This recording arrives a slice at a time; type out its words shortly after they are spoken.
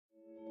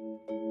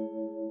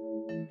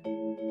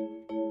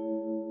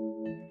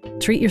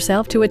Treat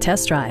yourself to a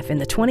test drive in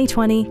the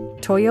 2020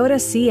 Toyota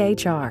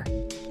CHR.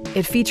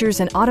 It features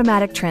an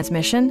automatic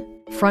transmission,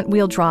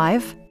 front-wheel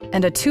drive,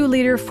 and a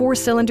 2-liter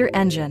 4-cylinder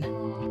engine.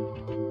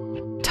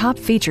 Top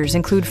features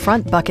include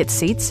front bucket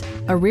seats,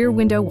 a rear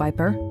window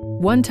wiper,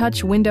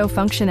 one-touch window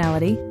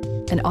functionality,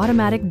 an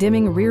automatic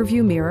dimming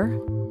rear-view mirror,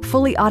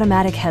 fully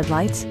automatic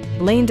headlights,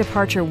 lane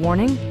departure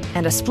warning,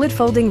 and a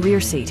split-folding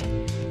rear seat.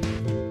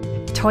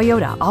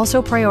 Toyota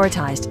also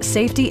prioritized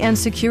safety and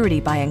security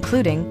by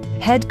including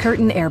head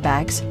curtain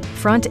airbags,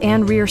 front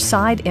and rear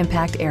side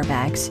impact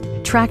airbags,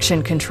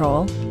 traction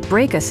control,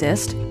 brake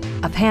assist,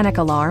 a panic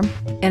alarm,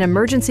 an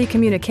emergency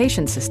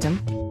communication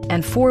system,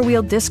 and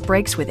 4-wheel disc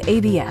brakes with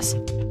ABS.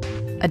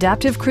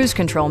 Adaptive Cruise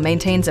Control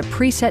maintains a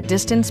preset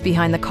distance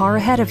behind the car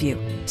ahead of you,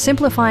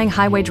 simplifying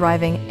highway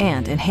driving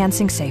and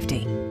enhancing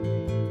safety.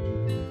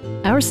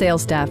 Our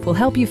sales staff will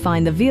help you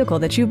find the vehicle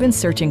that you've been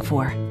searching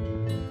for.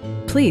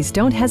 Please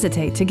don't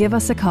hesitate to give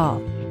us a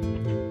call.